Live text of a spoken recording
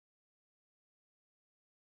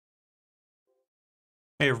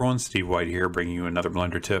Hey everyone, Steve White here, bringing you another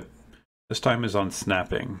Blender tip. This time is on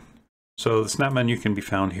snapping. So the snap menu can be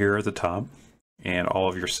found here at the top, and all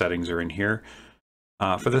of your settings are in here.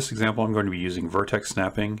 For this example, I'm going to be using vertex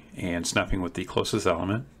snapping and snapping with the closest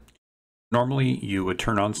element. Normally, you would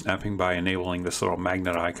turn on snapping by enabling this little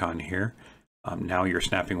magnet icon here. Now your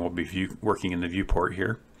snapping will be working in the viewport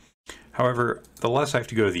here. However, the less I have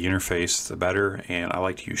to go to the interface, the better, and I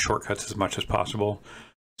like to use shortcuts as much as possible.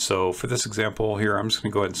 So for this example here, I'm just going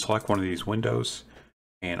to go ahead and select one of these windows,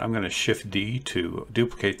 and I'm going to Shift D to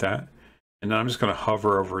duplicate that. And then I'm just going to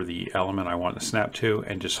hover over the element I want to snap to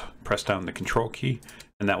and just press down the Control key,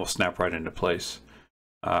 and that will snap right into place.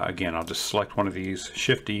 Again, I'll just select one of these,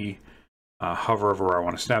 Shift D, hover over where I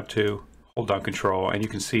want to snap to, hold down Control, and you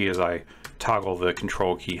can see as I toggle the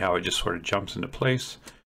Control key how it just sort of jumps into place,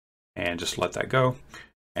 and just let that go.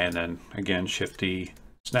 And then again, Shift D,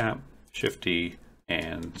 snap, Shift D,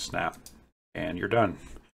 and snap, and you're done.